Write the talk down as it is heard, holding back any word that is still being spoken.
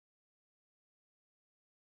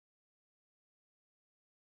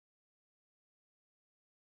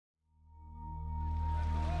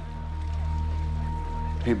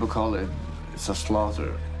People call it's a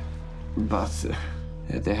slaughter, but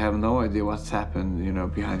they have no idea what's happened, you know,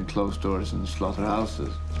 behind closed doors in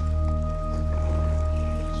slaughterhouses.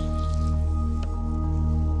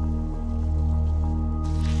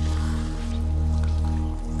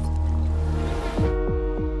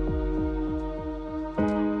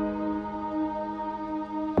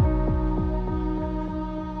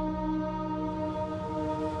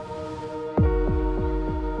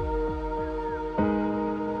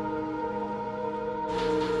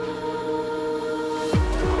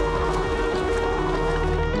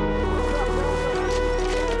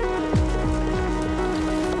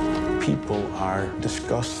 People are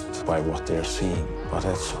disgusted by what they're seeing, but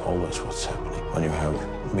that's always what's happening when you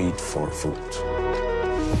have meat for food.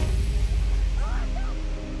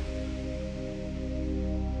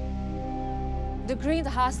 The greed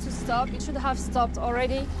has to stop. It should have stopped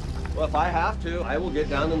already. Well, if I have to, I will get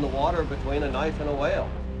down in the water between a knife and a whale.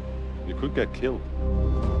 You could get killed.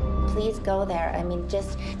 Please go there. I mean,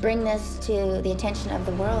 just bring this to the attention of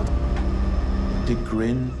the world. The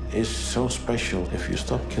grin is so special. If you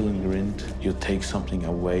stop killing the grind, you take something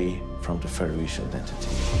away from the Faroese identity.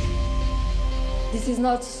 This is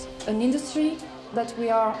not an industry that we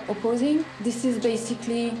are opposing. This is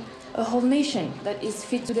basically a whole nation that is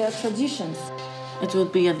fit to their traditions. It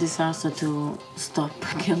would be a disaster to stop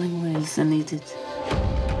killing whales and eat it.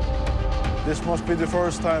 This must be the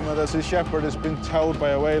first time that a sea shepherd has been towed by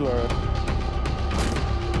a whaler.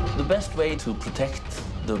 The best way to protect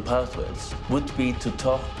the pilot whales would be to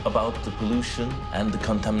talk about the pollution and the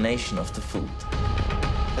contamination of the food.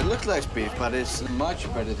 It looks like beef, but it's much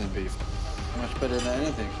better than beef. Much better than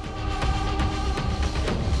anything.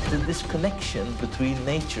 This connection between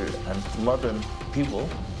nature and modern people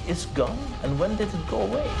is gone. And when did it go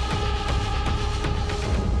away?